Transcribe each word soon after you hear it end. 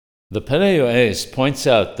The Pele Yoes points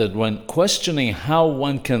out that when questioning how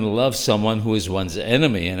one can love someone who is one's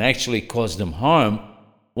enemy and actually cause them harm,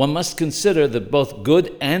 one must consider that both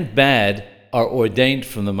good and bad are ordained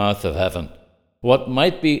from the mouth of heaven. What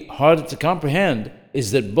might be harder to comprehend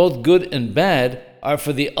is that both good and bad are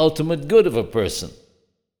for the ultimate good of a person.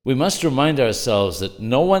 We must remind ourselves that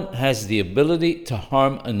no one has the ability to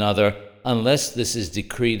harm another unless this is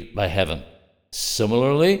decreed by heaven.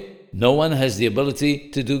 Similarly, no one has the ability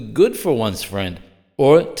to do good for one's friend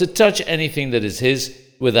or to touch anything that is his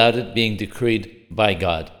without it being decreed by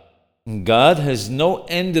God. God has no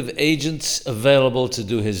end of agents available to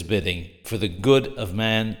do his bidding for the good of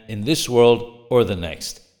man in this world or the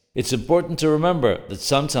next. It's important to remember that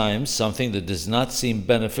sometimes something that does not seem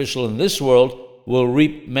beneficial in this world will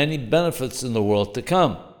reap many benefits in the world to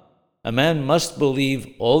come. A man must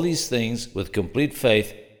believe all these things with complete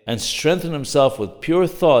faith and strengthen himself with pure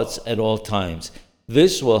thoughts at all times.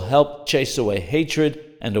 This will help chase away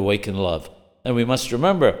hatred and awaken love. And we must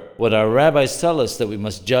remember what our rabbis tell us, that we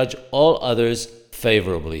must judge all others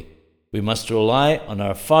favorably. We must rely on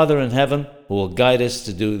our Father in heaven, who will guide us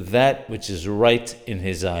to do that which is right in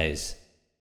his eyes.